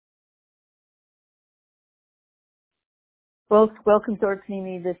Folks, welcome to our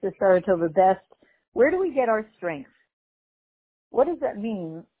Pnimi. This is Saratova Best. Where do we get our strength? What does that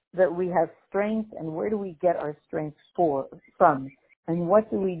mean that we have strength, and where do we get our strength from? And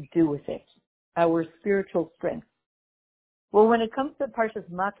what do we do with it? Our spiritual strength. Well, when it comes to Parshas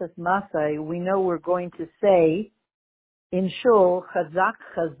Matas Masai, we know we're going to say in Shul, Chazak,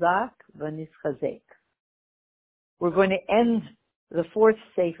 Chazak, V'nischazek. We're going to end the fourth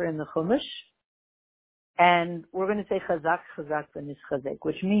Sefer in the Chumash, and we're going to say Chazak, Chazak, V'nischazek,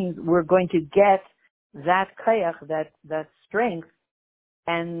 which means we're going to get that kayach, that strength,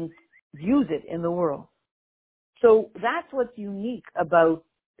 and use it in the world. So that's what's unique about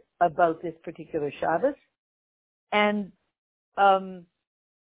this particular Shabbos. And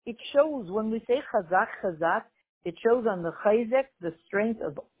it shows, when we say Chazak, Chazak, it shows on the Chayzek the strength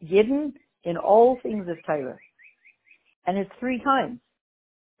of Yidden in all things of Torah. And it's 3 times.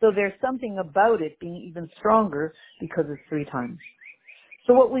 So there's something about it being even stronger because it's 3 times.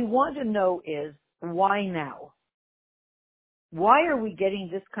 So what we want to know is, why now? Why are we getting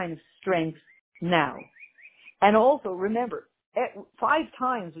this kind of strength now? And also, remember, 5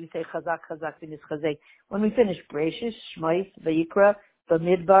 times we say Chazak, Chazak, V'nischazek when we finish Bereshis, Shmos, Vayikra,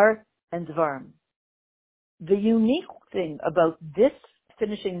 Bamidbar, and Dvarim. The unique thing about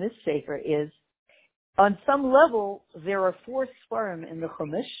finishing this Sefer is, on some level, there are 4 Sfarim in the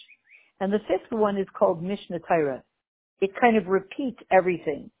Chumash, and the 5th one is called Mishnah Torah. It kind of repeats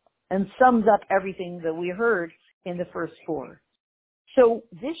everything and sums up everything that we heard in the first 4. So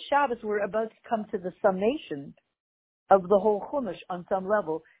this Shabbos, we're about to come to the summation of the whole Chumash on some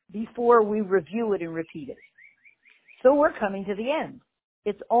level before we review it and repeat it. So we're coming to the end.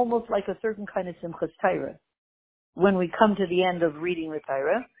 It's almost like a certain kind of Simchas Torah. When we come to the end of reading the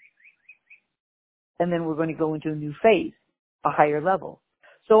Torah, and then we're going to go into a new phase, a higher level.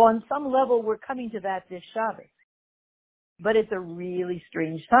 So on some level, we're coming to that this Shabbos. But it's a really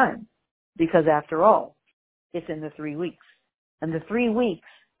strange time, because after all, it's in the 3 weeks. And the 3 weeks,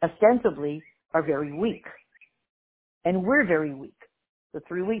 ostensibly, are very weak. And we're very weak. The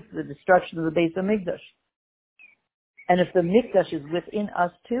 3 weeks, the destruction of the Beis HaMikdash. And if the Mikdash is within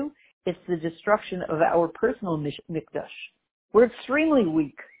us too, it's the destruction of our personal Mikdash. We're extremely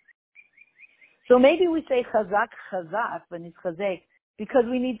weak. So maybe we say Chazak, Chazak, V'nischazek, because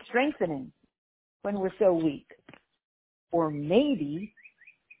we need strengthening when we're so weak. Or maybe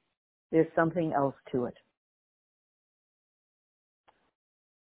there's something else to it.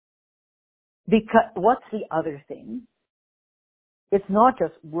 Because what's the other thing? It's not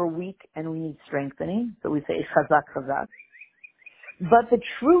just we're weak and we need strengthening, so we say Chazak, Chazak. But the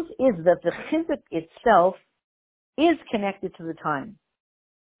truth is that the chizuk itself is connected to the time.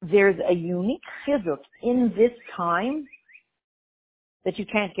 There's a unique chizuk in this time that you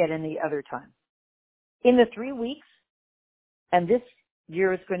can't get any other time. In the 3 weeks, and this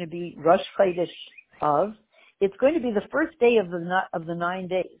year it's going to be Rosh Chodesh Av, it's going to be the first day of the 9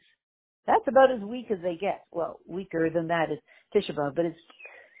 days. That's about as weak as they get. Well, weaker than that is Tisha B'Av, but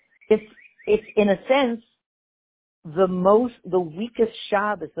it's in a sense the weakest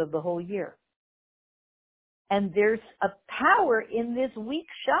Shabbos of the whole year. And there's a power in this weak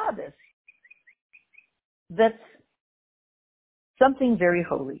Shabbos that's something very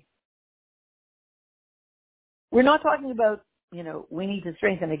holy. We're not talking about, we need to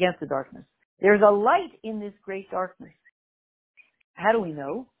strengthen against the darkness. There's a light in this great darkness. How do we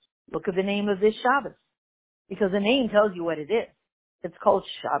know? Look at the name of this Shabbos. Because the name tells you what it is. It's called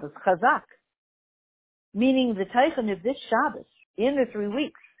Shabbos Chazak. Meaning the Teichen of this Shabbos, in the 3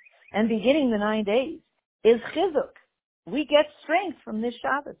 weeks, and beginning the 9 days, is Chizuk. We get strength from this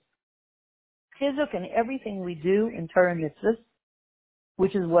Shabbos. Chizuk in everything we do in Torah Mitzvahs,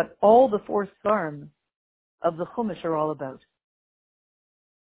 which is what all the 4 Sfarim of the Chumash are all about.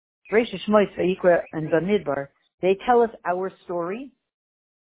 Bereshis, Shmos, Vayikra, and Bamidbar, they tell us our story,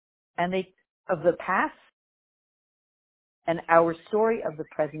 and of the past, and our story of the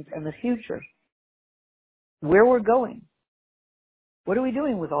present and the future. Where we're going. What are we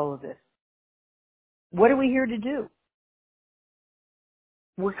doing with all of this? What are we here to do?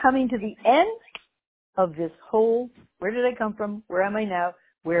 We're coming to the end of this whole, where did I come from? Where am I now?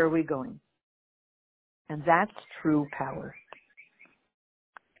 Where are we going? And that's true power.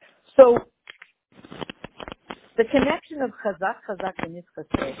 So, the connection of Chazak, Chazak, and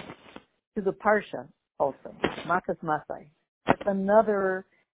V'nischazek to the Parsha also, Matas Masai, it's another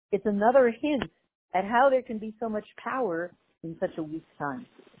hint at how there can be so much power in such a weak time.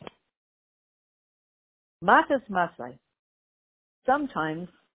 Matas Masai. Sometimes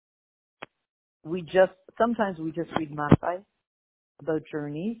we just read Masai about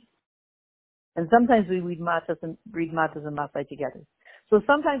journeys, And sometimes we read matas and masai together. So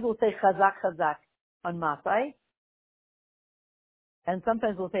sometimes we'll say chazak chazak on masai, and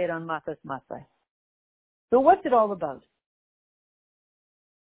sometimes we'll say it on matas masai. So what's it all about?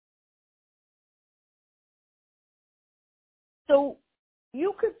 So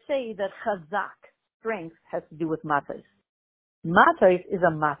you could say that chazak, strength, has to do with matas. Matas is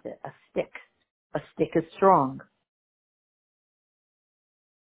a mata, a stick. A stick is strong.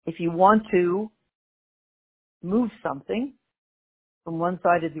 If you want to move something from one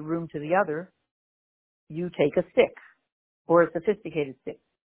side of the room to the other, you take a stick, or a sophisticated stick.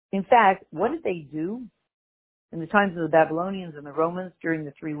 In fact, what did they do in the times of the Babylonians and the Romans during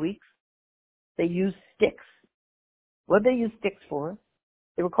the 3 weeks? They used sticks. What did they use sticks for?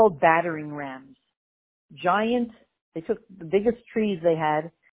 They were called battering rams. Giant, they took the biggest trees they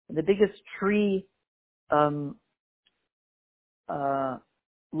had, the biggest tree, they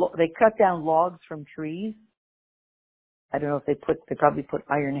cut down logs from trees. I don't know if they probably put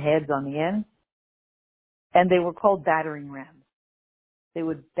iron heads on the end. And they were called battering rams. They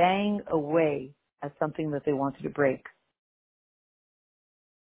would bang away at something that they wanted to break.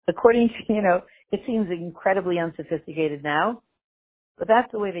 According to, it seems incredibly unsophisticated now, but that's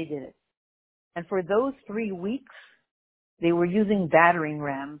the way they did it. And for those 3 weeks, they were using battering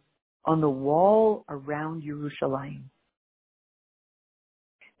rams on the wall around Yerushalayim.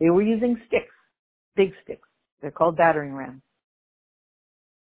 They were using sticks, big sticks. They're called battering rams.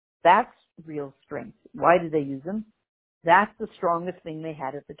 That's real strength. Why did they use them? That's the strongest thing they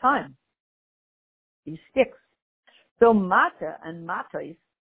had at the time. These sticks. So mata and matais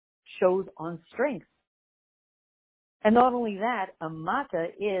shows on strength. And not only that, a mata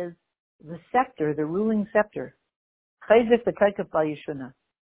is the scepter, the ruling scepter.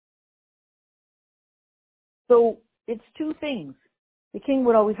 So it's two things. The king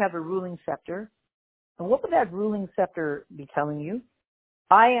would always have a ruling scepter. And what would that ruling scepter be telling you?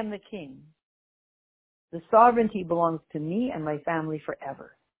 I am the king. The sovereignty belongs to me and my family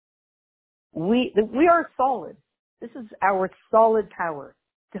forever. We are solid. This is our solid power.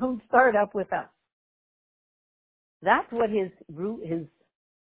 Don't start up with us. That's what his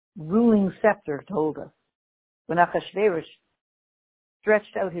ruling scepter told us. When Achashverosh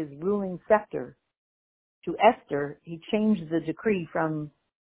stretched out his ruling scepter to Esther, he changed the decree from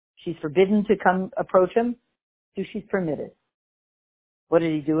she's forbidden to come approach him to she's permitted. What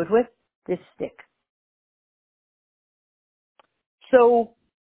did he do it with? This stick. So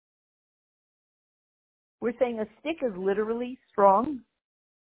we're saying a stick is literally strong,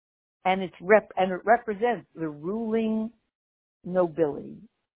 and it represents the ruling nobility,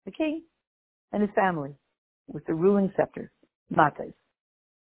 the king and his family, with the ruling scepter, matas.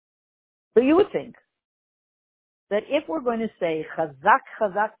 So you would think that if we're going to say chazak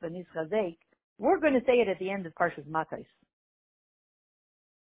chazak v'nis chazek, we're going to say it at the end of Parshas Matais,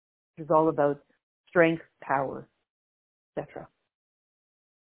 which is all about strength, power, etc.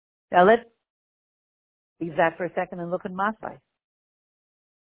 Now let's leave that for a second and look at Masai.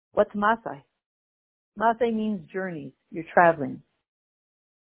 What's Masai? Masai means journeys. You're traveling.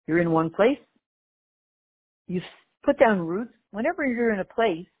 You're in one place. You put down roots. Whenever you're in a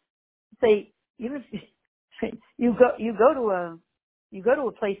place, say, even if you go to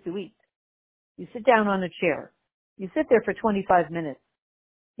a place to eat. You sit down on a chair. You sit there for 25 minutes.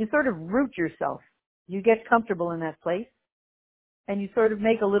 You sort of root yourself. You get comfortable in that place, and you sort of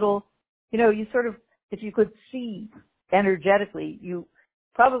make a little, you sort of, if you could see energetically, you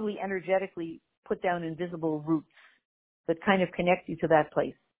probably energetically put down invisible roots that kind of connect you to that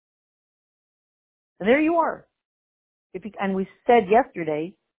place. And there you are. And we said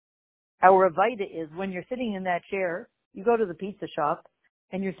yesterday, our Avaida is when you're sitting in that chair, you go to the pizza shop,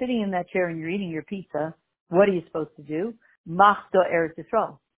 and you're sitting in that chair and you're eating your pizza, what are you supposed to do? Machta Eretz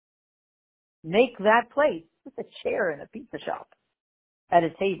Yisrael. Make that place. It's a chair in a pizza shop at a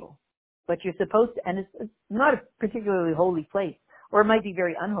table. But you're supposed to, and it's not a particularly holy place, or it might be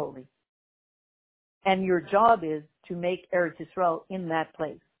very unholy. And your job is to make Eretz Yisrael in that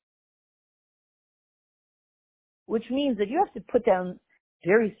place. Which means that you have to put down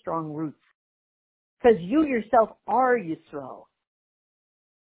very strong roots. Because you yourself are Yisrael.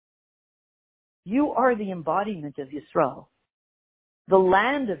 You are the embodiment of Yisrael. The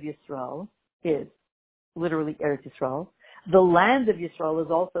land of Yisrael is literally Eretz Yisrael. The land of Yisrael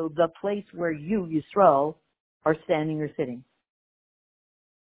is also the place where you, Yisrael, are standing or sitting.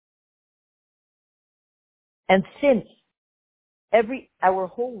 And since our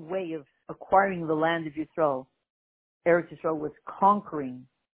whole way of acquiring the land of Yisrael, Eretz Yisrael, was conquering,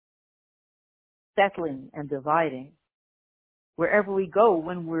 settling, and dividing, wherever we go,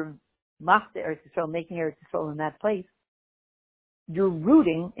 when we're Machta Eretz Yisrael, making Eretz Yisrael in that place, you're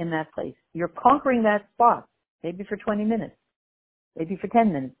rooting in that place. You're conquering that spot, maybe for 20 minutes, maybe for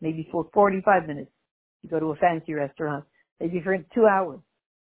 10 minutes, maybe for 45 minutes. You go to a fancy restaurant, maybe for 2 hours.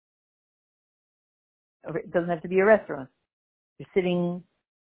 Or it doesn't have to be a restaurant. You're sitting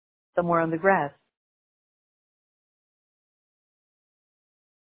somewhere on the grass.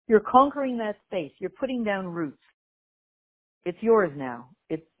 You're conquering that space. You're putting down roots. It's yours now.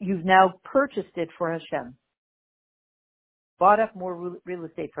 You've now purchased it for Hashem. Bought up more real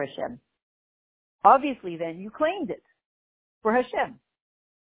estate for Hashem. Obviously then you claimed it for Hashem.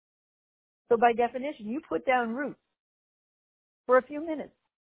 So by definition, you put down roots for a few minutes,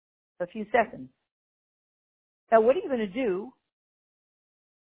 a few seconds. Now what are you going to do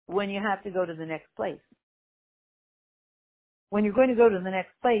when you have to go to the next place? When you're going to go to the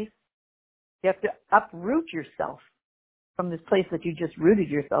next place, you have to uproot yourself from this place that you just rooted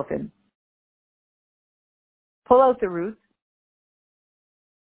yourself in. Pull out the roots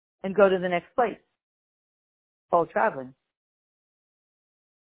and go to the next place. Called traveling.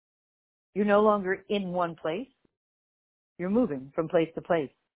 You're no longer in one place. You're moving from place to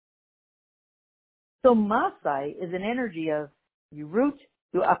place. So Masai is an energy of you root,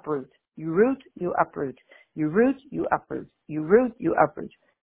 you uproot. You root, you uproot. You root, you uproot. You root, you uproot.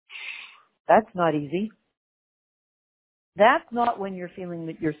 That's not easy. That's not when you're feeling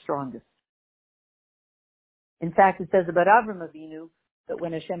that you're strongest. In fact, it says about Avram Avinu that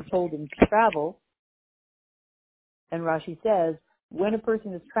when Hashem told him to travel, and Rashi says, when a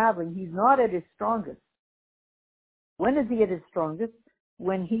person is traveling, he's not at his strongest. When is he at his strongest?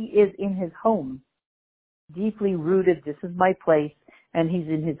 When he is in his home, deeply rooted, this is my place, and he's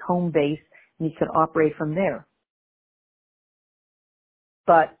in his home base, and he can operate from there.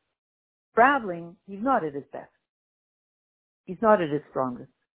 But traveling, he's not at his best. He's not at his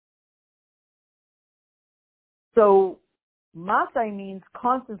strongest. So, Masai means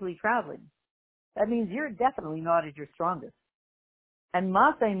constantly traveling. That means you're definitely not at your strongest. And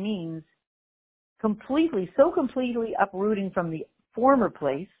Masai means so completely uprooting from the former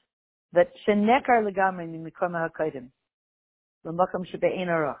place that shenekar legamri mimikam ha'kaidim, l'makam shebe'ein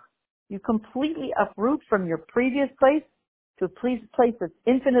arach. You completely uproot from your previous place to a place that's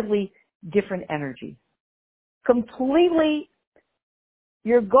infinitely different energy. Completely,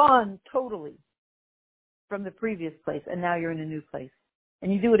 you're gone totally from the previous place, and now you're in a new place.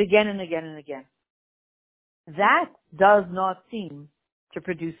 And you do it again and again and again. That does not seem to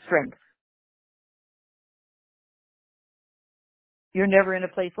produce strength. You're never in a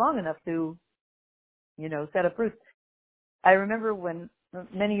place long enough to, set up roots. I remember when,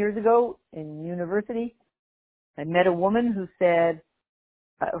 many years ago in university, I met a woman who said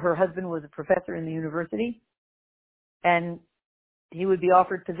her husband was a professor in the university, and he would be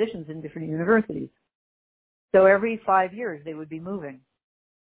offered positions in different universities. So every 5 years they would be moving.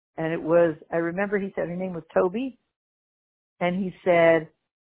 And I remember he said her name was Toby, and he said,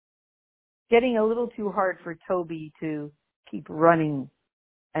 getting a little too hard for Toby to keep running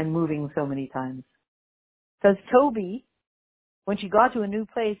and moving so many times. Because Toby, when she got to a new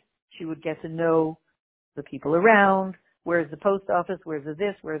place, she would get to know the people around, where's the post office, where's the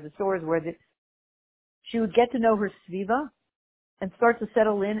this, where's the stores, she would get to know her sviva and start to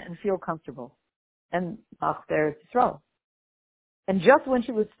settle in and feel comfortable. And Machta Eretz Yisrael. And just when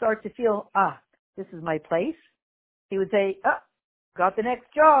she would start to feel, this is my place, he would say, got the next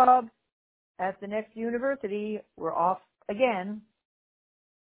job at the next university, we're off again.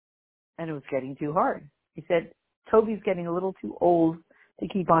 And it was getting too hard. He said, Toby's getting a little too old to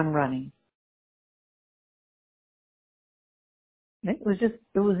keep on running. It was just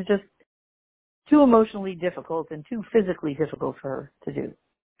too emotionally difficult and too physically difficult for her to do.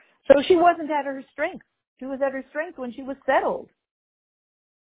 So she wasn't at her strength. She was at her strength when she was settled.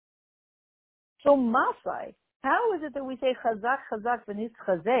 So Masai, how is it that we say chazak, chazak, v'nis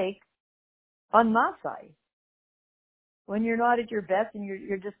chazek on Masai? When you're not at your best and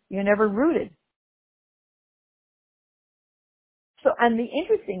you're never rooted. So, and the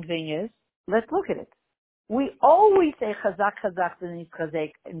interesting thing is, let's look at it. We always say chazak, chazak, v'nis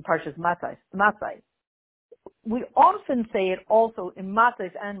chazek in Parshas Masai. We often say it also in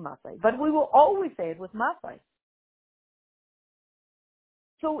Masai and Masai, but we will always say it with Masai.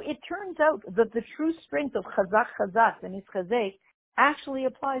 So it turns out that the true strength of chazak, chazak, and ischazek actually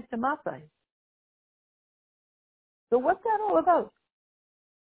applies to Masai. So what's that all about?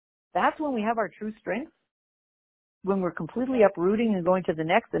 That's when we have our true strength, when we're completely uprooting and going to the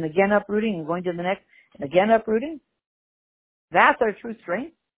next, and again uprooting and going to the next, and again uprooting. That's our true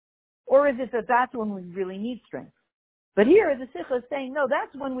strength? Or is it that that's when we really need strength? But here the Sikha is saying, no,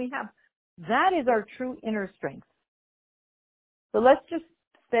 that's when we have That is our true inner strength. So let's just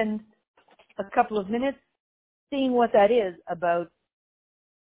spend a couple of minutes seeing what that is about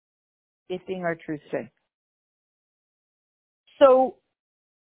it being our true strength. So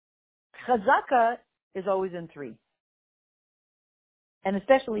chazaka is always in 3. And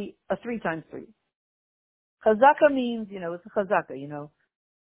especially a 3 times 3. Chazaka means, it's a chazaka,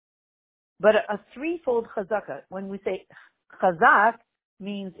 But a threefold chazaka, when we say chazak,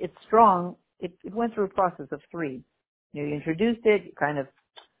 means it's strong. It went through a process of 3. You introduced it, you kind of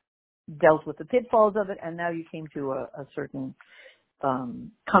dealt with the pitfalls of it, and now you came to a certain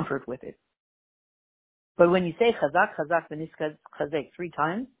comfort with it. But when you say chazak, chazak, v'niskaz, chazek 3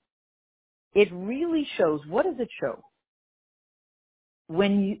 times, it really shows, what does it show?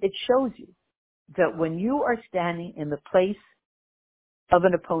 It shows you that when you are standing in the place of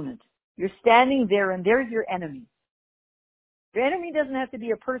an opponent, you're standing there and there's your enemy. Your enemy doesn't have to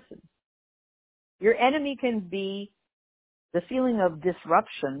be a person. Your enemy can be the feeling of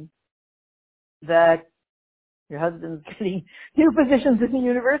disruption that your husband's getting new positions in the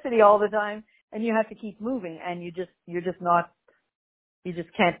university all the time and you have to keep moving and you just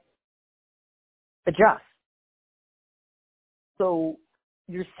can't adjust. So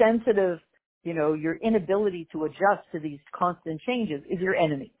your sensitive, your inability to adjust to these constant changes is your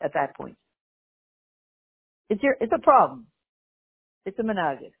enemy at that point. It's a problem. It's a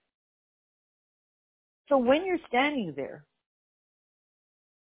menagid. So when you're standing there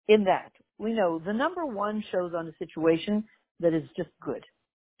in that, we know the number 1 shows on a situation that is just good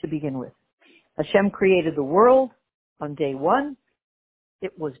to begin with. Hashem created the world on day 1.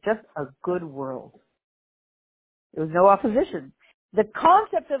 It was just a good world. There was no opposition. The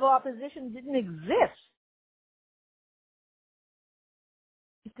concept of opposition didn't exist.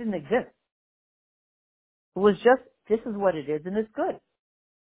 It didn't exist. It was just, this is what it is and it's good.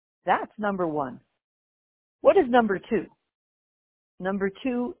 That's number 1. What is number 2? Number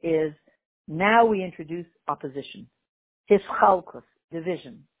 2 is now we introduce opposition. Hischalkus,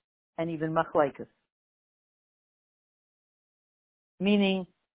 division, and even machlaikus. Meaning,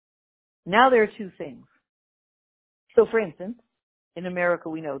 now there are 2 things. So for instance, in America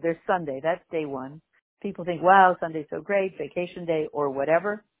we know there's Sunday, that's day 1. People think, wow, Sunday's so great, vacation day or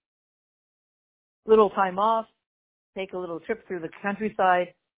whatever. Little time off, take a little trip through the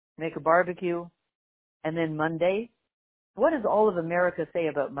countryside, make a barbecue, and then Monday. What does all of America say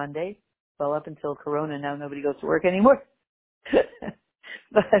about Monday? Well, up until Corona, now nobody goes to work anymore.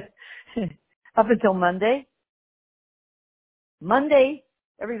 But up until Monday,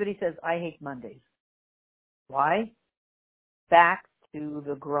 everybody says, I hate Mondays. Why? Back to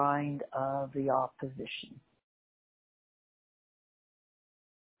the grind of the opposition.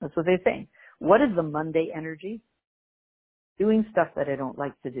 That's what they're saying. What is the Monday energy? Doing stuff that I don't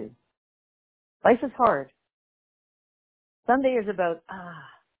like to do. Life is hard. Sunday is about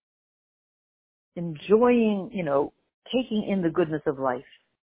enjoying, taking in the goodness of life.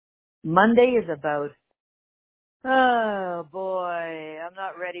 Monday is about, oh boy, I'm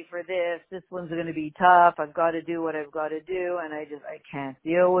not ready for this. This one's going to be tough. I've got to do what I've got to do and I can't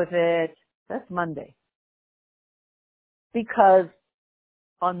deal with it. That's Monday. Because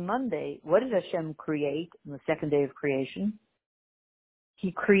on Monday, what did Hashem create on the second day of creation?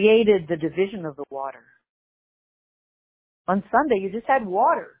 He created the division of the water. On Sunday, you just had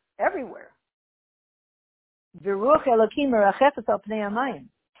water everywhere. V'ruach Elokim merachefes al pnei hamayim.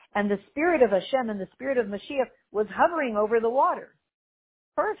 And the spirit of Hashem and the spirit of Mashiach was hovering over the water.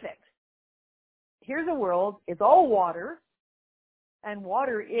 Perfect. Here's a world, it's all water, and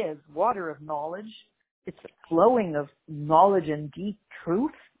water is water of knowledge. It's a flowing of knowledge and deep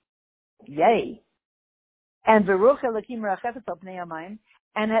truth. Yay. And v'ruach Elokim merachefes al pnei hamayim.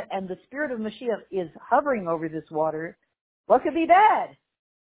 And the spirit of Mashiach is hovering over this water. What could be bad?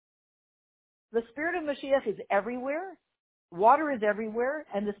 The spirit of Mashiach is everywhere. Water is everywhere.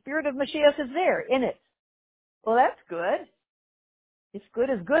 And the spirit of Mashiach is there, in it. Well, that's good. If good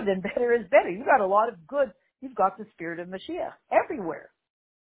is good, then better is better. You've got a lot of good. You've got the spirit of Mashiach everywhere.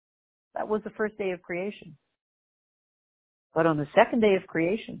 That was the first day of creation. But on the second day of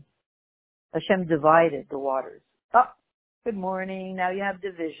creation, Hashem divided the waters. Oh, good morning. Now you have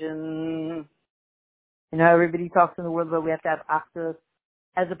division. Everybody talks in the world about we have to have achdus,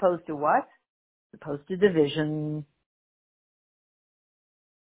 as opposed to what? As opposed to division.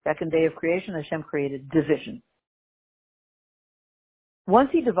 Second day of creation, Hashem created division. Once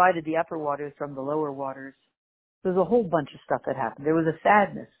he divided the upper waters from the lower waters, there was a whole bunch of stuff that happened. There was a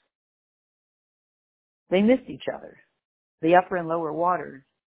sadness. They missed each other. The upper and lower waters,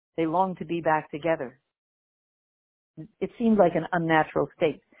 they longed to be back together. It seemed like an unnatural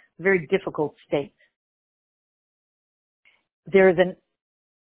state. very difficult state. There's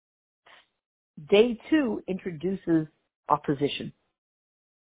day 2 introduces opposition.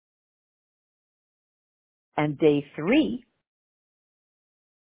 And day 3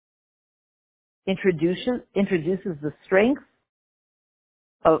 introduces the strength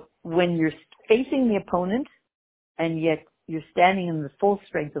of when you're facing the opponent and yet you're standing in the full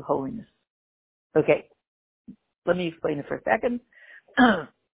strength of holiness. Okay, let me explain it for a second. The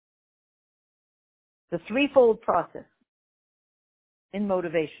threefold process in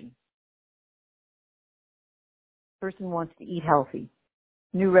motivation. Person wants to eat healthy.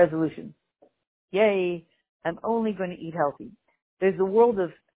 New resolution. Yay, I'm only going to eat healthy. There's a world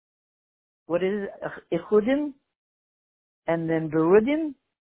of, what is it, Ichudim, and then Berudim,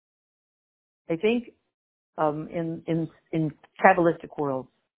 I think, in Kabbalistic worlds.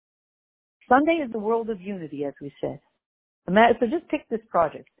 Sunday is the world of unity, as we said. So just pick this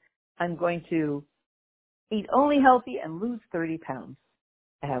project. I'm going to eat only healthy and lose 30 pounds.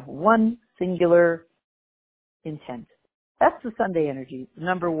 I have one singular intent. That's the Sunday energy,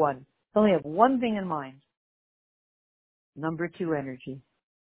 number 1. I only have one thing in mind. Number 2 energy.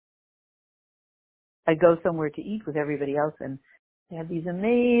 I go somewhere to eat with everybody else and they have these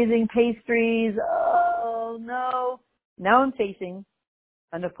amazing pastries. Oh no. Now I'm facing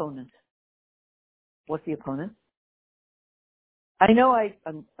an opponent. What's the opponent? I know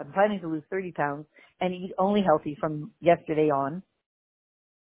I'm planning to lose 30 pounds and eat only healthy from yesterday on.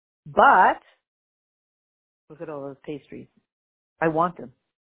 But look at all those pastries. I want them.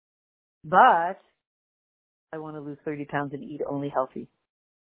 But I want to lose 30 pounds and eat only healthy.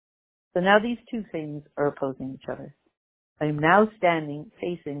 So now these two things are opposing each other. I am now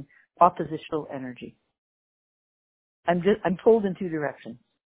facing oppositional energy. I'm pulled in two directions,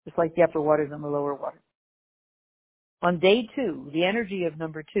 just like the upper waters and the lower waters. On day 2, the energy of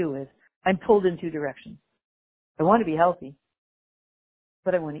number 2 is I'm pulled in two directions. I want to be healthy,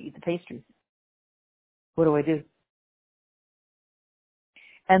 but I want to eat the pastries. What do I do?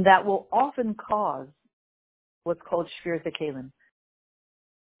 And that will often cause what's called Shviras HaKelim.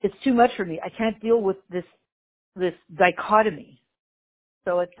 It's too much for me. I can't deal with this dichotomy.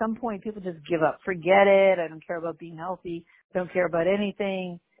 So at some point, people just give up. Forget it. I don't care about being healthy. I don't care about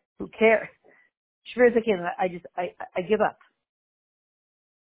anything. Who cares? Shviras HaKelim, I give up.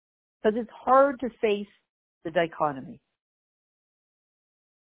 Because it's hard to face the dichotomy.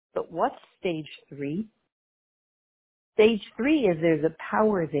 But what's stage 3? Stage 3 is there's a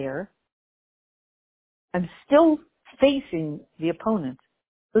power there. I'm still facing the opponent.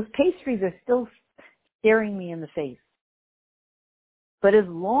 Those pastries are still staring me in the face. But as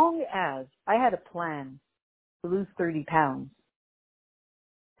long as I had a plan to lose 30 pounds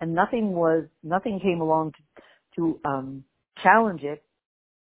and nothing came along to challenge it,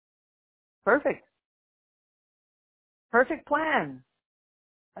 perfect plan.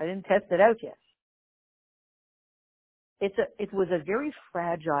 I didn't test it out yet. It was a very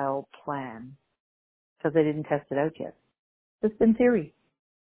fragile plan because I didn't test it out yet. Just in theory.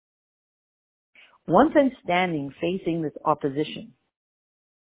 Once I'm standing facing this opposition,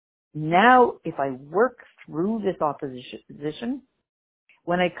 now if I work through this opposition,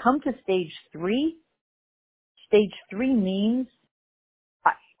 when I come to stage 3 means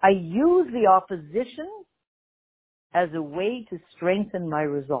I use the opposition as a way to strengthen my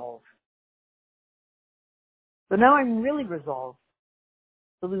resolve. So now I'm really resolved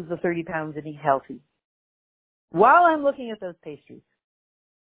to lose the 30 pounds and eat healthy. While I'm looking at those pastries,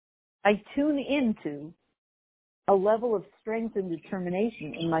 I tune into a level of strength and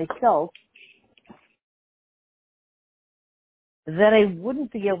determination in myself that I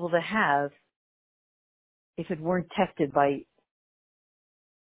wouldn't be able to have if it weren't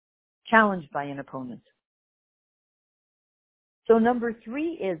challenged by an opponent. So number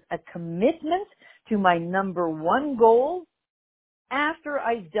 3 is a commitment to my number 1 goal after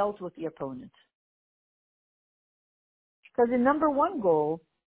I've dealt with the opponent. Because in number 1 goal,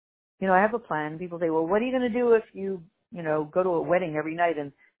 I have a plan. People say, well, what are you going to do if you go to a wedding every night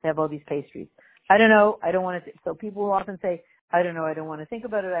and they have all these pastries? I don't know. I don't want to. So people will often say, I don't know. I don't want to think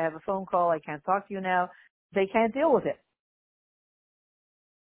about it. I have a phone call. I can't talk to you now. They can't deal with it.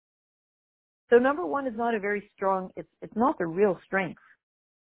 So number 1 is not a very strong, it's not the real strength.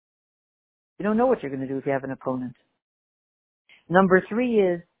 You don't know what you're going to do if you have an opponent. Number 3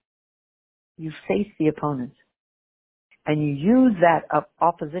 is you face the opponent and you use that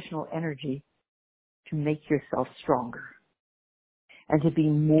oppositional energy to make yourself stronger and to be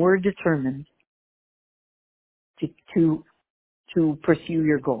more determined to pursue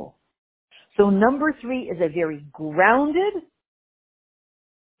your goal. So number 3 is a very grounded,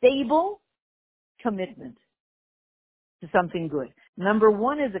 stable commitment to something good. Number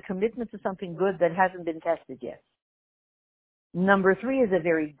one is a commitment to something good that hasn't been tested yet. Number three is a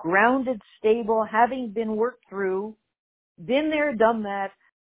very grounded, stable, having been worked through, been there, done that,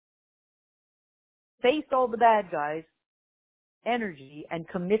 faced all the bad guys, energy and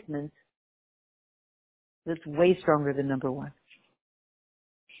commitment that's way stronger than number one.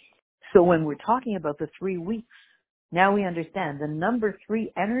 So when we're talking about the 3 weeks, now we understand the number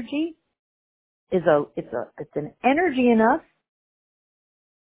three energy is it's an energy in us.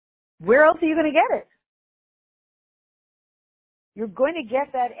 Where else are you going to get it? You're going to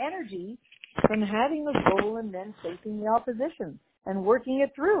get that energy from having a goal and then facing the opposition and working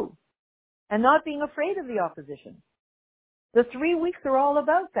it through and not being afraid of the opposition. The 3 weeks are all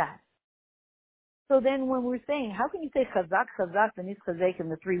about that. So then when we're saying, how can you say chazak, chazak, and chazak in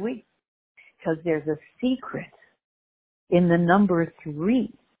the 3 weeks? Because there's a secret in the number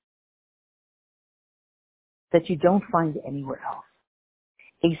three that you don't find anywhere else.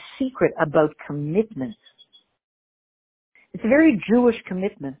 A secret about commitment. It's a very Jewish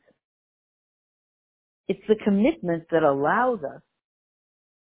commitment. It's the commitment that allows us,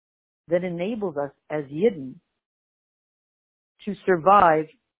 that enables us as Yidden to survive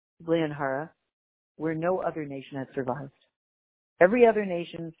B'nai Hara where no other nation has survived. Every other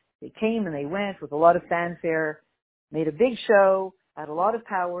nation, they came and they went with a lot of fanfare, made a big show, had a lot of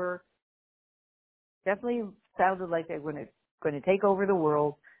power, definitely sounded like they were going to take over the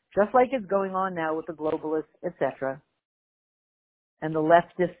world, just like it's going on now with the globalists, etc. And the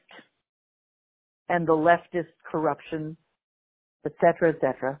leftist corruption, etc.,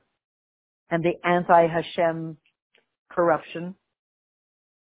 etc., and the anti-Hashem corruption,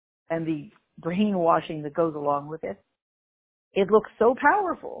 and the brainwashing that goes along with it. It looks so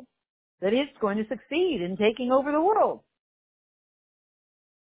powerful that it's going to succeed in taking over the world.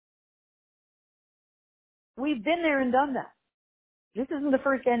 We've been there and done that. This isn't the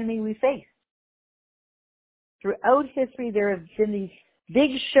first enemy we faced. Throughout history, there have been these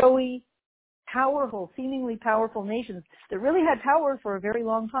big, showy, powerful, seemingly powerful nations that really had power for a very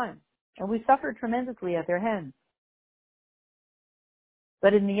long time. And we suffered tremendously at their hands.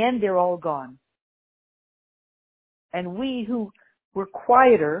 But in the end, they're all gone. And we who were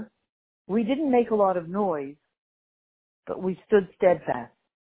quieter, we didn't make a lot of noise, but we stood steadfast.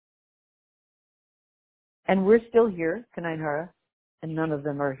 And we're still here, B'nai Hara, and none of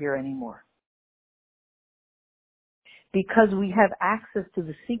them are here anymore. Because we have access to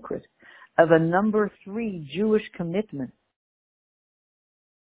the secret of a number three Jewish commitment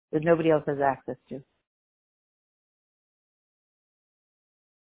that nobody else has access to.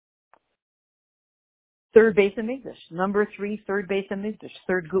 Third Beis HaMikdash, number three, third Beis HaMikdash,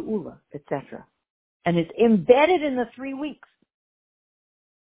 third Geula, etc. And it's embedded in the 3 weeks.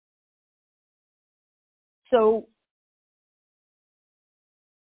 So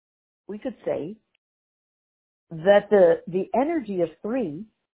we could say that the energy of three,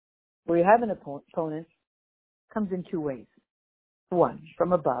 where you have an opponent, comes in 2 ways. One,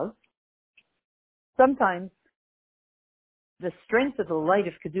 from above. Sometimes the strength of the light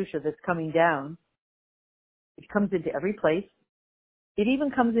of Kedusha that's coming down, it comes into every place. It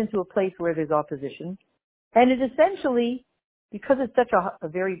even comes into a place where there's opposition. And it essentially, because it's such a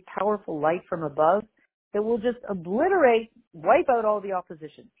very powerful light from above, it will just obliterate, wipe out all the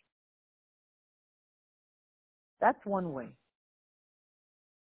opposition. That's one way.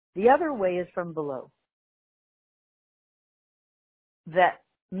 The other way is from below. That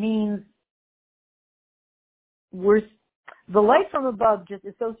means the light from above just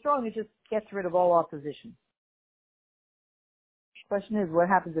is so strong, it just gets rid of all opposition. The question is, what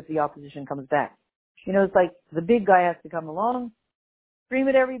happens if the opposition comes back? You know, it's like the big guy has to come along, scream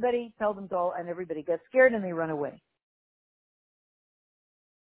at everybody, tell them to all, and everybody gets scared and they run away.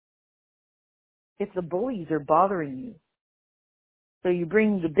 If the bullies are bothering you, so you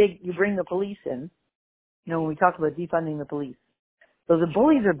bring the police in, you know, when we talk about defunding the police. So the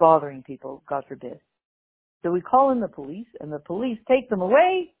bullies are bothering people, God forbid. So we call in the police, and the police take them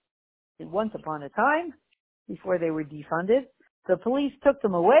away. And once upon a time, before they were defunded, the police took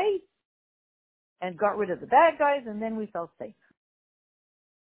them away and got rid of the bad guys, and then we felt safe.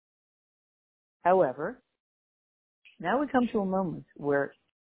 However, now we come to a moment where,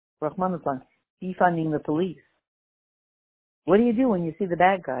 Rahman al defunding the police. What do you do when you see the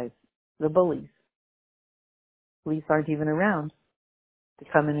bad guys, the bullies? Police aren't even around to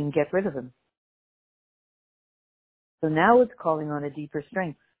come in and get rid of them. So now it's calling on a deeper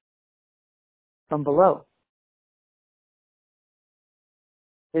strength from below.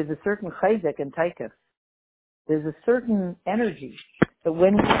 There's a certain chayzek and taikef. There's a certain energy But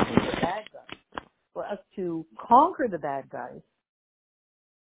when we see the bad guys, for us to conquer the bad guys,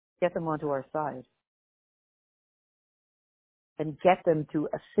 get them onto our side, and get them to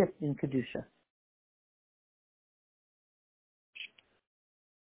assist in Kedusha.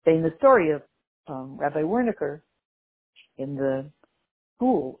 Saying the story of Rabbi Wernicker in the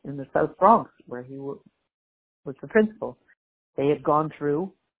school in the South Bronx where he was the principal. They had gone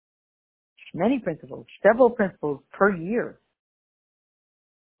through many principals, several principals per year.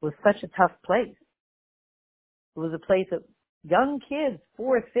 It was such a tough place. It was a place of young kids,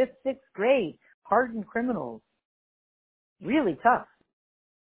 4th, 5th, 6th grade, hardened criminals, really tough.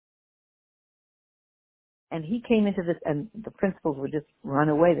 And he came into this, and the principals would just run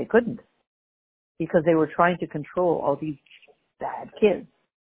away. They couldn't, because they were trying to control all these bad kids.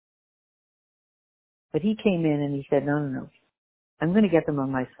 But he came in and he said, no. I'm going to get them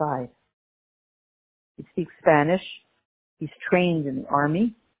on my side. He speaks Spanish. He's trained in the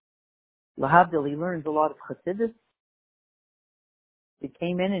army. Lahavdil, he learns a lot of Chassidus. He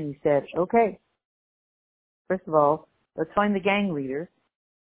came in and he said, okay, first of all, let's find the gang leaders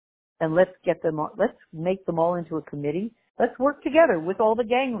and let's make them all into a committee. Let's work together with all the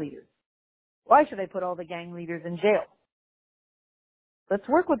gang leaders. Why should I put all the gang leaders in jail? Let's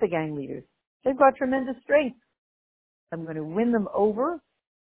work with the gang leaders. They've got tremendous strength. I'm going to win them over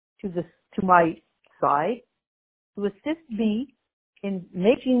to my side to assist me in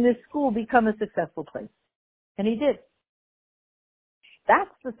making this school become a successful place. And he did.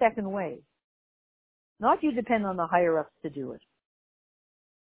 That's the second way. Not you depend on the higher ups to do it.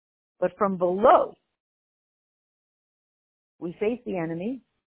 But from below, we face the enemy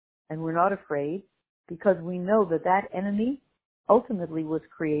and we're not afraid because we know that that enemy ultimately was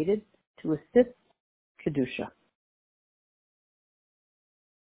created to assist Kedusha.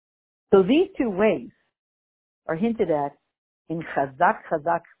 So these two ways are hinted at in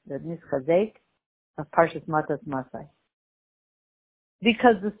Chazak, the Nischazek of Parshas Matas Masai.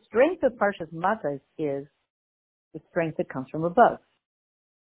 Because the strength of Parshas Matas is the strength that comes from above.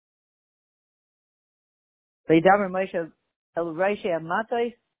 V'yidaber Moshe el Raishei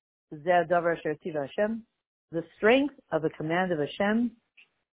HaMatos, zeh hadavar asher tzivah Hashem. The strength of the command of Hashem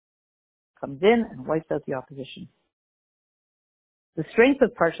comes in and wipes out the opposition. The strength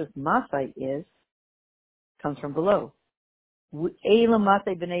of Parshas Masai comes from below. Eila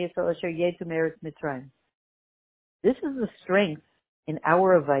Masai b'nei Yisrael asher yetu me'eretz Mitzrayim. This is the strength in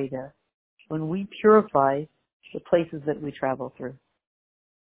our Avaida when we purify the places that we travel through.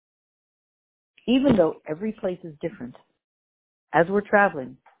 Even though every place is different, as we're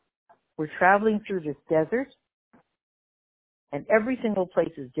traveling through this desert, and every single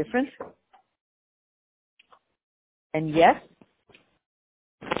place is different, and yes,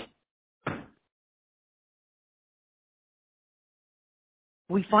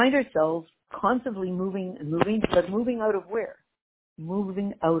 we find ourselves constantly moving, but moving out of where?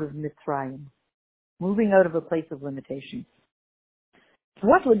 Moving out of Mitzrayim. Moving out of a place of limitation.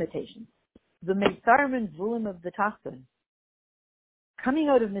 What limitation? The Meisarim and Vulim of the Tachton. Coming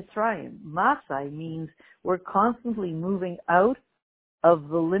out of Mitzrayim, Masai means we're constantly moving out of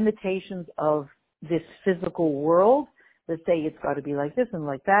the limitations of this physical world that say it's got to be like this and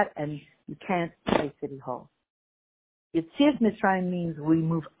like that, and you can't play City Hall. Yetzias Mitzrayim means we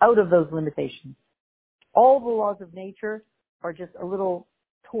move out of those limitations. All the laws of nature are just a little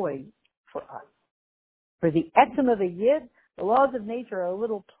toy for us. For the etzem of a yid, the laws of nature are a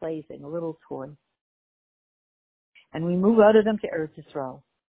little plaything, a little toy. And we move out of them to Eretz Yisrael,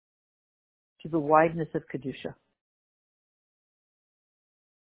 to the wideness of Kedusha.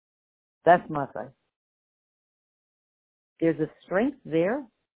 That's Masai. There's a strength there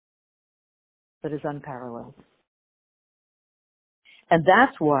that is unparalleled. And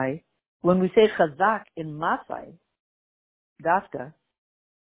that's why when we say Chazak in Masai, Dafka,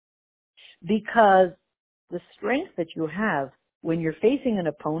 because the strength that you have when you're facing an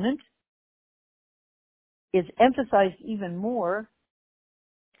opponent is emphasized even more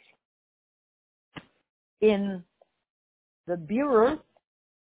in the Birur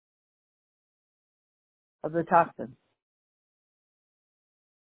of the Tachton.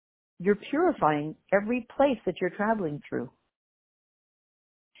 You're purifying every place that you're traveling through.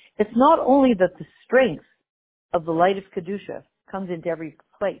 It's not only that the strength of the light of Kedusha comes into every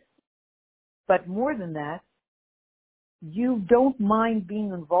place, but more than that, you don't mind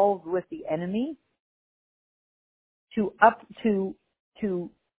being involved with the enemy to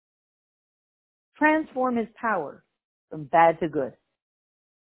transform his power from bad to good.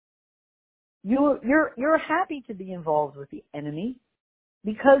 You're happy to be involved with the enemy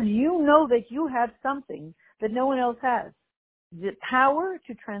because you know that you have something that no one else has. the power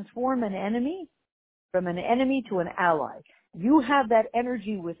to transform an enemy from an enemy to an ally. You have that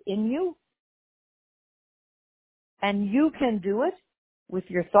energy within you, and you can do it with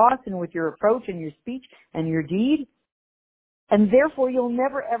your thoughts and with your approach and your speech and your deed. And therefore, you'll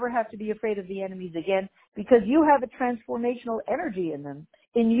never ever have to be afraid of the enemies again, because you have a transformational energy in them,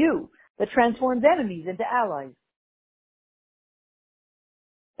 in you, that transforms enemies into allies.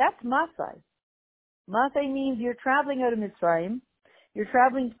 That's Masai. Masai means you're traveling out of Mitzrayim. You're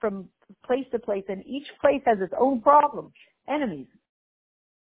traveling from place to place, and each place has its own problems, enemies.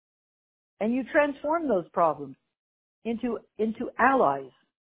 And you transform those problems into allies.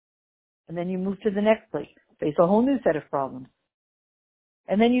 And then you move to the next place, face a whole new set of problems.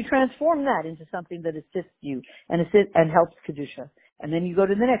 And then you transform that into something that assists you and helps Kedusha. And then you go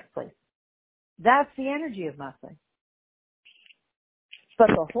to the next place. That's the energy of Masai. But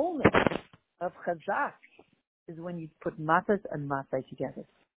the wholeness of Chazak is when you put Matas and Masai together.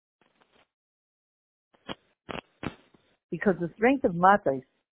 Because the strength of Matas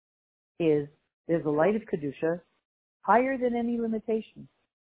is there's a light of Kedusha higher than any limitation.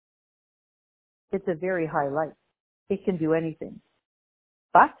 It's a very high light. It can do anything.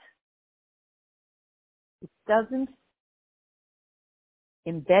 But it doesn't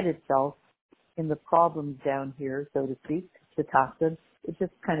embed itself in the problems down here, so to speak, the toxins. It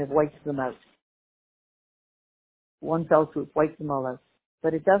just kind of wipes them out. One fell swoop wipes them all out.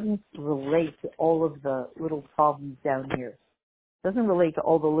 But it doesn't relate to all of the little problems down here. It doesn't relate to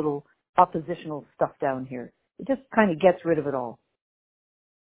all the little oppositional stuff down here. It just kind of gets rid of it all.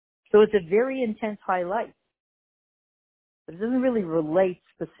 So it's a very intense high light. But it doesn't really relate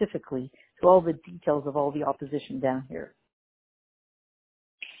specifically to all the details of all the opposition down here.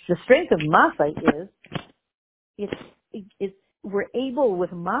 The strength of Masai is we're able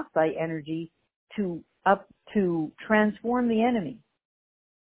with Masai energy to transform the enemy.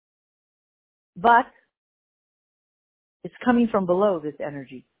 But it's coming from below, this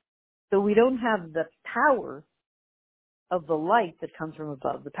energy. So we don't have the power of the light that comes from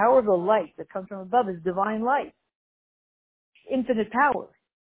above. The power of the light that comes from above is divine light. Infinite power.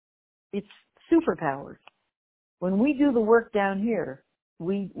 It's superpower. When we do the work down here,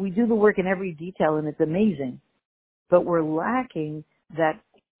 we do the work in every detail, and it's amazing. But we're lacking that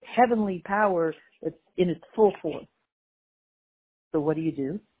heavenly power that's in its full force. So what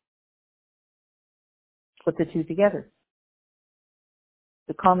do? Put the two together.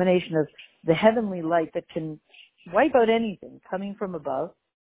 The combination of the heavenly light that can wipe out anything coming from above,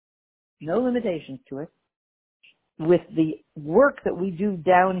 no limitations to it, with the work that we do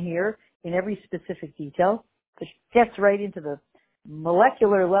down here in every specific detail, that gets right into the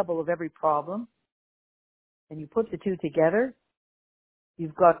molecular level of every problem, and you put the two together,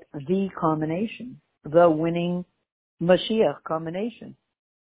 you've got the combination, the winning Mashiach combination.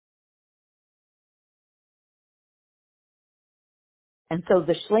 And so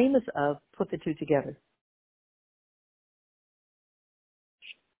the shleimus of put the two together.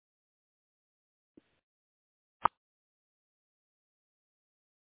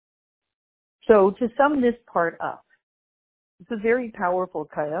 So to sum this part up, it's a very powerful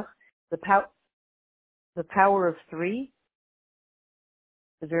kayach. The power of three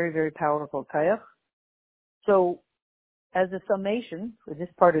is a very, very powerful kayach. So as a summation for this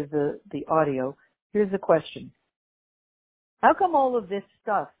part of the audio, here's the question. How come all of this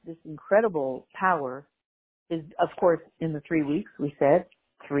stuff, this incredible power, is, of course, in the 3 weeks, we said,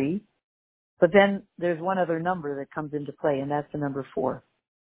 3, but then there's one other number that comes into play, and that's the number 4.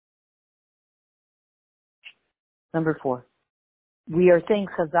 Number 4. We are saying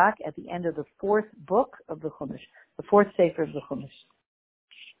Chazak at the end of the 4th book of the Chumash, the 4th Sefer of the Chumash.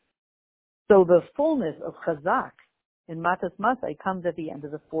 So the fullness of Chazak in Matas Masai comes at the end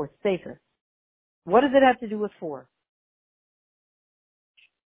of the 4th Sefer. What does it have to do with 4?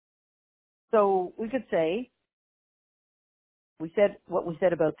 So we could say, we said what we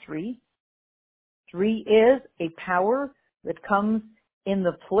said about 3. 3 is a power that comes in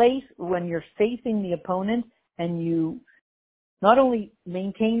the place when you're facing the opponent, and you not only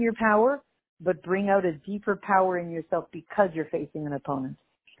maintain your power, but bring out a deeper power in yourself because you're facing an opponent.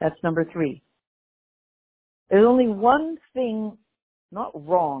 That's number 3. There's only one thing, not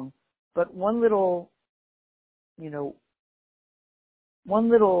wrong, but one little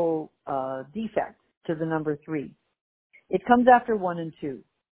defect to the number 3. It comes after 1 and 2.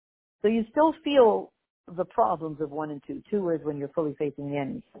 So you still feel the problems of 1 and 2. 2 is when you're fully facing the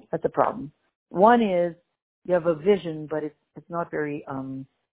enemy. That's a problem. 1 is you have a vision, but it's not very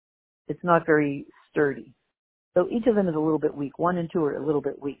sturdy. So each of them is a little bit weak. 1 and 2 are a little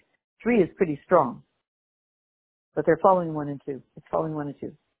bit weak. 3 is pretty strong. but they're following 1 and 2. It's following 1 and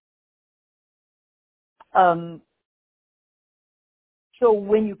 2. So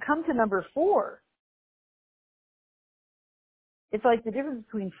when you come to number 4, it's like the difference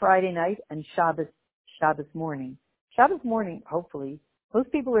between Friday night and Shabbos morning. Shabbos morning, hopefully,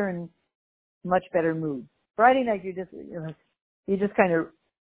 most people are in much better mood. Friday night, you just kind of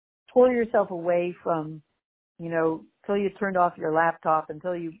tore yourself away from, till you turned off your laptop,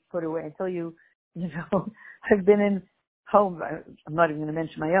 until you put away, until I've been in homes, I'm not even going to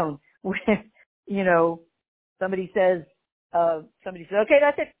mention my own, where, somebody says, okay,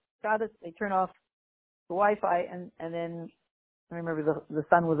 that's it, Shabbos, they turn off the Wi-Fi, and then I remember the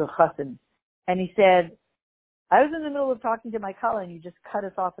son was a chassan, and he said, I was in the middle of talking to my colleague, and you just cut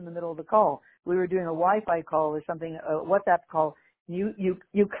us off in the middle of the call. We were doing a Wi-Fi call or something, a WhatsApp call. You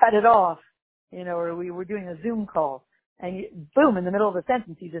cut it off, or we were doing a Zoom call, and boom, in the middle of a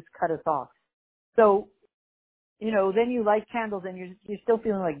sentence, you just cut us off. So, then you light candles, and you're still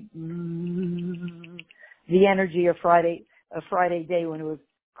feeling like the energy of Friday day when it was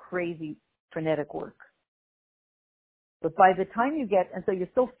crazy, frenetic work. But by the time you get, and so you're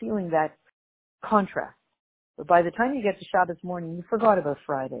still feeling that contrast. But by the time you get to Shabbos morning, you forgot about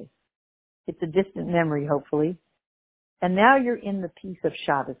Friday. It's a distant memory, hopefully. And now you're in the peace of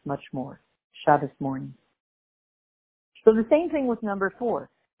Shabbos much more. Shabbos morning. So the same thing with number 4.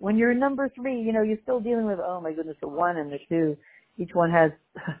 When you're in number 3, you're still dealing with, oh my goodness, the 1 and the 2. Each one has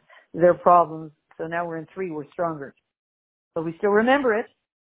their problems. So now we're in 3, we're stronger. But we still remember it.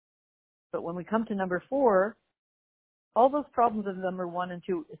 But when we come to number 4, all those problems of number 1 and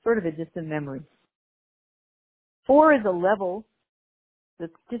 2 is sort of a distant memory. 4 is a level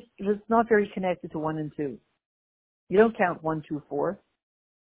that's not very connected to 1 and 2. You don't count 1, 2, 4.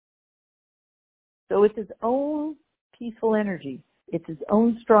 So it's its own peaceful energy. It's its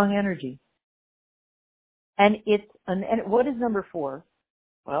own strong energy. And what is number 4?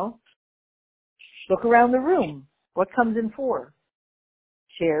 Well, look around the room. What comes in 4?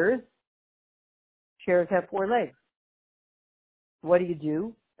 Chairs. Chairs have 4 legs. What do you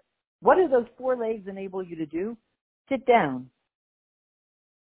do? What do those 4 legs enable you to do? Sit down.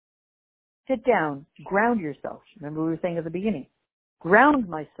 Sit down. Ground yourself. Remember we were saying at the beginning. Ground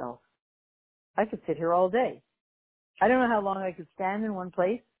myself. I could sit here all day. I don't know how long I could stand in one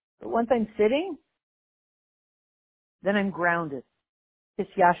place, but once I'm sitting, then I'm grounded.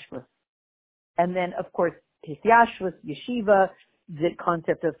 Hisyashvas. And then, of course, hisyashvas, yeshiva, the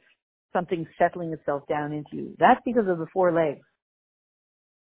concept of something settling itself down into you. That's because of the 4 legs.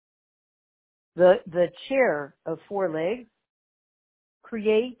 The chair of 4 legs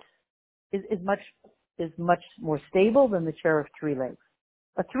is much more stable than the chair of 3 legs.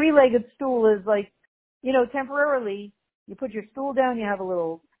 A 3-legged stool is like, temporarily, you put your stool down,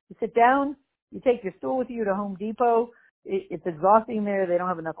 you sit down, you take your stool with you to Home Depot. It's exhausting there. They don't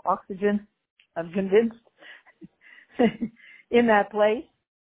have enough oxygen, I'm convinced, in that place.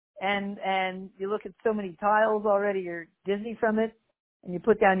 And you look at so many tiles already, you're dizzy from it. And you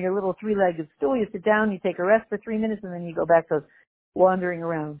put down your little 3-legged stool, you sit down, you take a rest for 3 minutes, and then you go back to wandering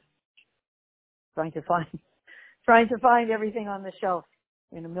around, trying to find everything on the shelf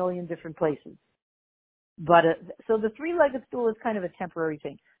in a million different places. But so the 3-legged stool is kind of a temporary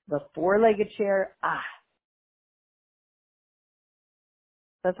thing. The 4-legged chair,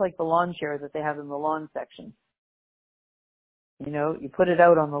 that's like the lawn chair that they have in the lawn section. You put it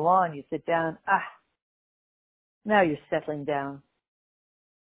out on the lawn, you sit down, now you're settling down.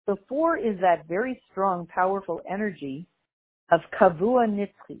 So 4 is that very strong, powerful energy of kavua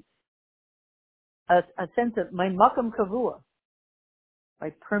nitzchi, a sense of my makam kavua,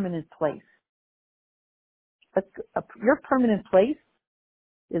 my permanent place. Your permanent place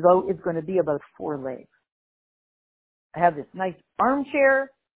is going to be about 4 legs. I have this nice armchair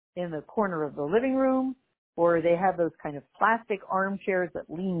in the corner of the living room, or they have those kind of plastic armchairs that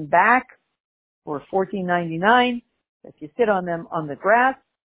lean back for $14.99. If you sit on them on the grass,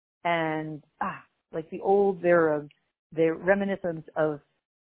 and like the old, they're reminiscent of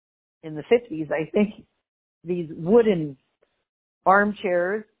in the 50s, I think, these wooden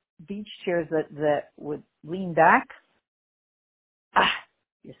armchairs, beach chairs that would lean back.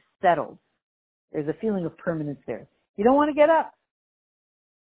 You're settled. There's a feeling of permanence there. You don't want to get up.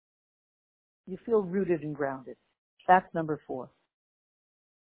 You feel rooted and grounded. That's number 4.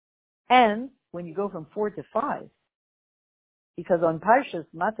 And when you go from 4 to 5, because on Parshas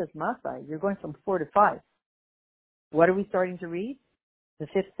Matas Masai, you're going from 4 to 5. What are we starting to read? The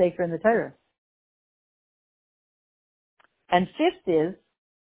 5th Sefer in the Torah. And 5th is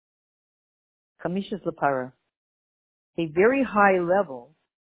Chamishas Lepara, a very high level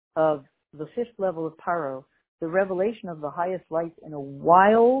of the 5th level of Paro, the revelation of the highest light in a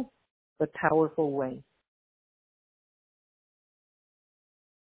wild but powerful way.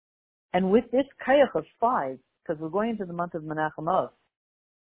 And with this kayach of 5, because we're going into the month of Menachem Av,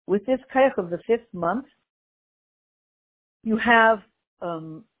 with this kayach of the 5th month, you have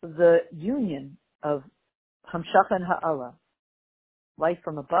the union of Hamshach and Ha'ala, light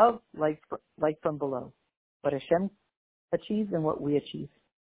from above, light from below. What Hashem achieves and what we achieve.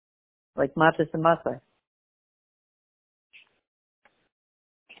 Like Matas and Masai.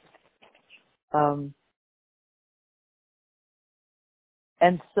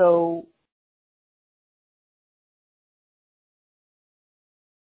 And so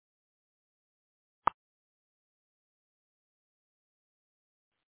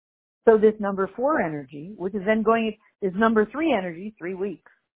this number 4 energy, which is then is number 3 energy, 3 weeks.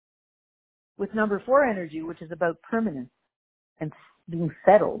 With number 4 energy, which is about permanence and being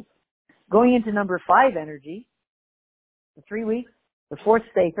settled, going into number 5 energy, the 3 weeks, the 4th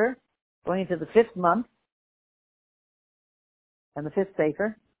Sefer, going into the 5th month, and the 5th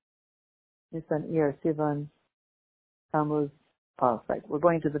Sefer, Nisan, Iyar, Sivan, Tammuz, right. We're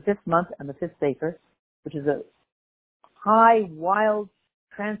going to the 5th month and the 5th Sefer, which is a high, wild,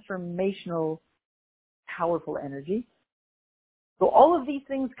 transformational, powerful energy. So all of these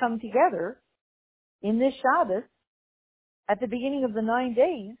things come together in this Shabbos at the beginning of the 9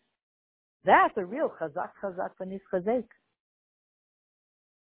 days. That's a real chazak v'nis chazek.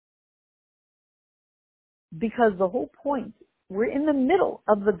 Because the whole point, we're in the middle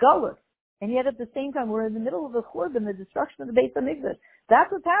of the Galus, and yet at the same time we're in the middle of the Churban, the destruction of the Beis HaMikdash. That's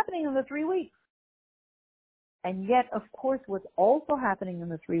what's happening in the 3 weeks. And yet, of course, what's also happening in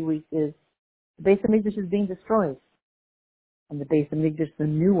the 3 weeks is the Beis HaMikdash is being destroyed. And the Beis HaMikdash, the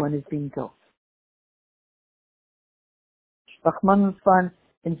new one, is being built. Rahman Litzlan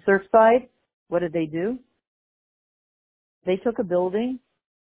in Surfside, what did they do? They took a building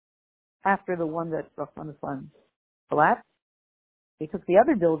after the one that Rahman Litzlan collapsed. They took the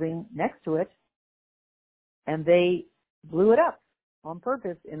other building next to it and they blew it up on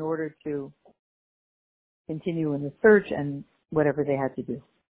purpose in order to continue in the search and whatever they had to do.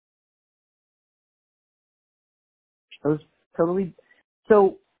 It was totally,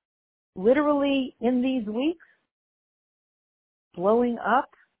 so literally in these weeks, blowing up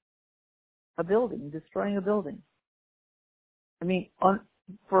a building, destroying a building. I mean,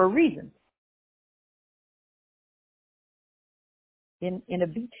 for a reason. In a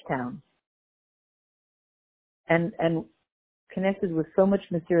beach town. And connected with so much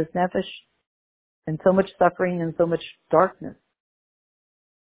mysterious nefesh and so much suffering and so much darkness.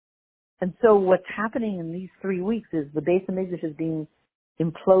 And so what's happening in these 3 weeks is the Beis HaMikdash is being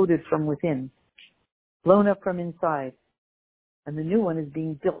imploded from within, blown up from inside, and the new one is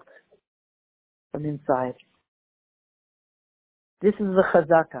being built from inside. This is the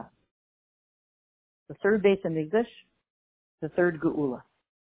Chazaka, the 3rd Beis HaMikdash, the 3rd Geula.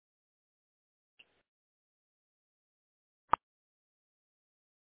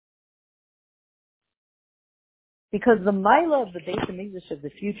 Because the Maila of the Beis HaMikdash of the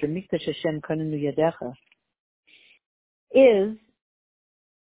future, Mikdash Hashem Kanenu Yadecha, is,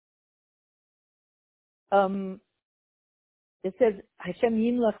 it says, Hashem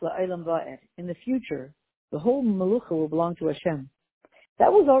Yimlach La'olam Va'ed. In the future, the whole Malucha will belong to Hashem.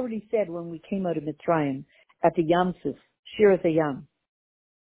 That was already said when we came out of Mitzrayim at the Yam Suf, Shirat HaYam.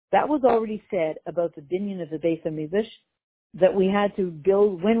 That was already said about the binyan of the Beis HaMikdash that we had to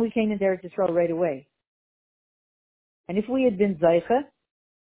build when we came into Eretz Yisrael right away. And if we had been Zaycha,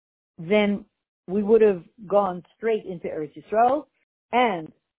 then we would have gone straight into Eretz Yisrael and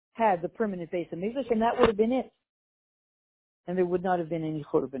had the permanent Beis HaMikdash, and that would have been it. And there would not have been any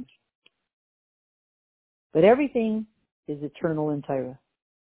Churban. But everything is eternal in Torah,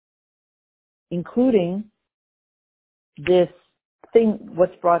 including this thing,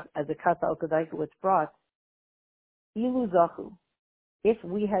 what's brought as a Kasa al Kadaika, what's brought, Ilu Zachu. If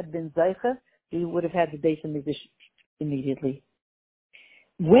we had been Zaycha, we would have had the Beis HaMikdash immediately.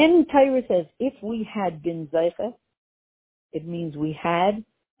 When Torah says, if we had been Zaycha, it means we had,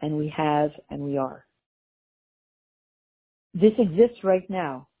 and we have, and we are. This exists right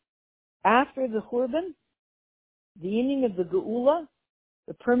now. After the Churban, the ending of the Geula,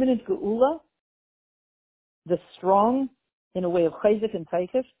 the permanent Geula, the strong, in a way of Chayzik and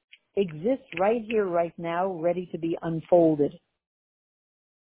Taikif, exists right here, right now, ready to be unfolded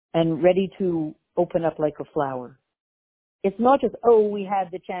and ready to open up like a flower. It's not just, oh, we had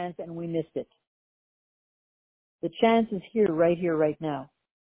the chance and we missed it. The chance is here, right now.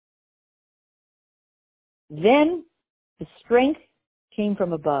 Then the strength came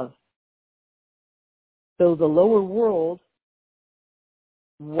from above. So the lower world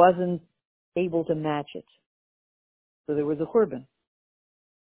wasn't able to match it. So there was a Khurban.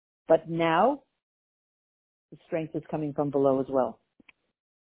 But now, the strength is coming from below as well.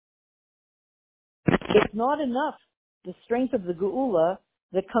 It's not enough, the strength of the Geula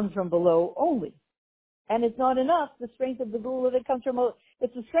that comes from below only. And it's not enough, the strength of the Geula that comes from,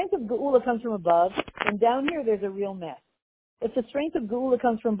 if the strength of Geula comes from above, then down here there's a real mess. If the strength of Geula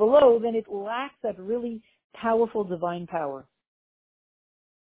comes from below, then it lacks that really powerful divine power.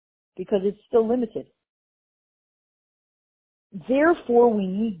 Because it's still limited. Therefore, we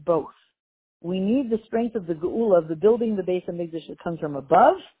need both. We need the strength of the Geula, of the building the base of Mikdash that comes from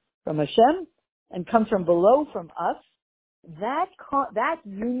above, from Hashem, and comes from below, from us. That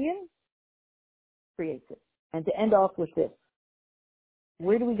union creates it. And to end off with this,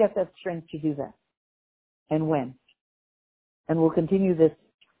 where do we get that strength to do that? And when? And we'll continue this,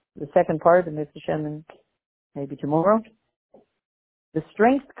 the second part of Mitzvah Hashem, and maybe tomorrow. The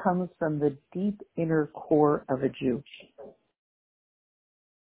strength comes from the deep inner core of a Jew.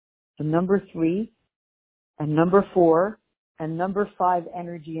 The number 3 and number 4 and number 5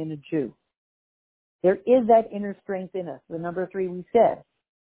 energy in a Jew. There is that inner strength in us. The number 3 we said.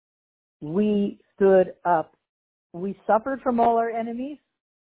 We stood up. We suffered from all our enemies,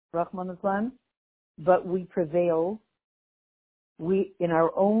 Rahman Islam, but we prevailed. We, in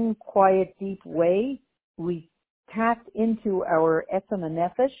our own quiet, deep way, we tapped into our etzem and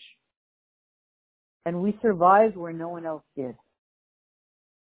nefesh, and we survived where no one else did.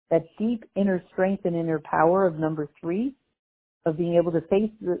 That deep inner strength and inner power of number 3, of being able to face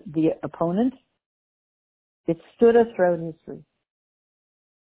the opponent, it stood us throughout history.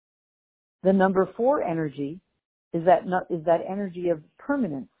 The number 4 energy is that energy of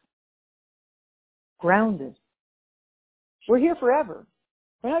permanence, grounded. We're here forever.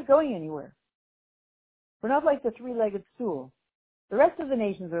 We're not going anywhere. We're not like the 3-legged stool. The rest of the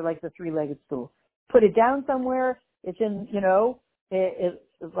nations are like the 3-legged stool. Put it down somewhere. It's in,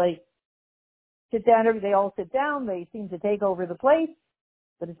 it's like sit down. They all sit down. They seem to take over the place,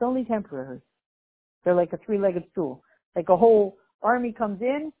 but it's only temporary. They're like a 3-legged stool. Like a whole army comes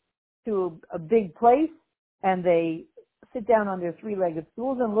in to a big place, and they sit down on their 3-legged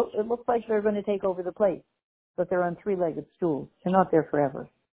stools, and it looks like they're going to take over the place, but they're on 3-legged stools. They're not there forever.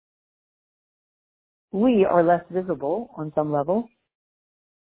 We are less visible on some level,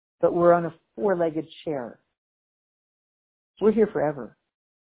 but we're on a 4-legged chair. We're here forever.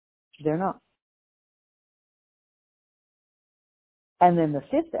 They're not. And then the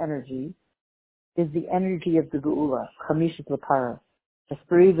 5th energy is the energy of the Geula, Chamishat Lapara,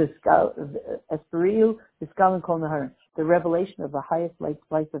 Espiriu V'Skalim Kol Naharim, the revelation of the highest light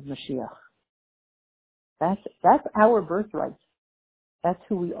of Mashiach. That's our birthright. That's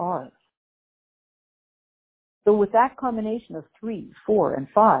who we are. So with that combination of 3, 4, and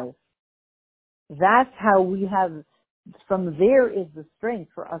 5, that's how we have, from there is the strength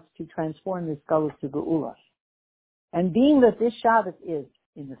for us to transform this Galus to Geula. And being that this Shabbos is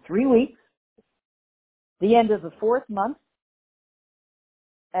in the 3 weeks, the end of the 4th month,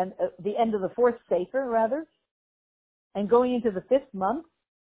 and the end of the 4th Sefer, rather, and going into the 5th month,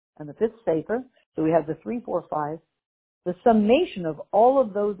 and the 5th Sefer, so we have the 3, 4, 5, the summation of all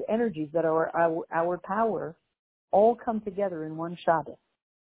of those energies that are our power all come together in one Shabbos.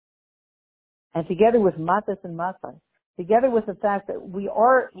 And together with Matas and Masai, together with the fact that we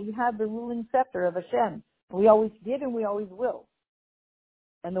have the ruling scepter of Hashem. We always did and we always will.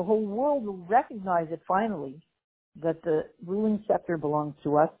 And the whole world will recognize it finally, that the ruling scepter belongs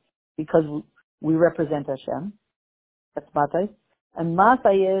to us because we represent Hashem. That's Matai. And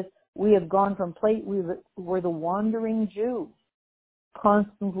Masai is, we have gone from we're the wandering Jew,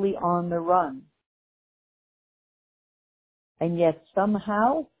 constantly on the run. And yet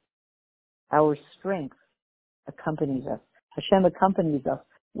somehow our strength accompanies us. Hashem accompanies us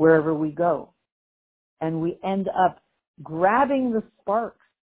wherever we go. And we end up grabbing the sparks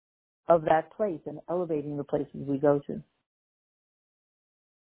of that place and elevating the places we go to.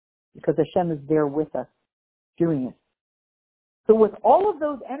 Because Hashem is there with us, doing it. So with all of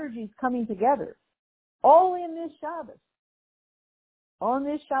those energies coming together, all in this Shabbos, on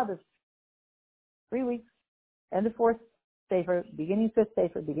this Shabbos, 3 weeks, end of 4th Sefer, beginning 5th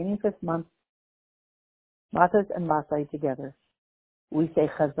Sefer, beginning 5th month, Matas and Masai together. We say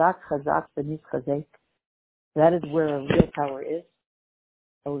Chazak, Chazak, Benis Chazek. That is where our real power is,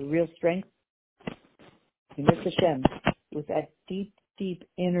 our real strength. In this Hashem, with that deep, deep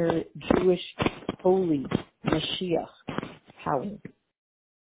inner Jewish, holy Mashiach power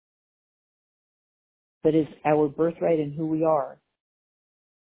that is our birthright and who we are.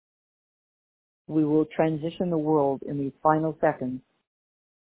 we will transition the world in these final seconds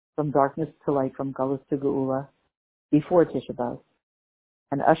from darkness to light, from Galus to Geula, before Tisha B'Av,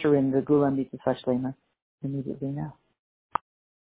 and usher in the Geula Mitzvah Shlema immediately now.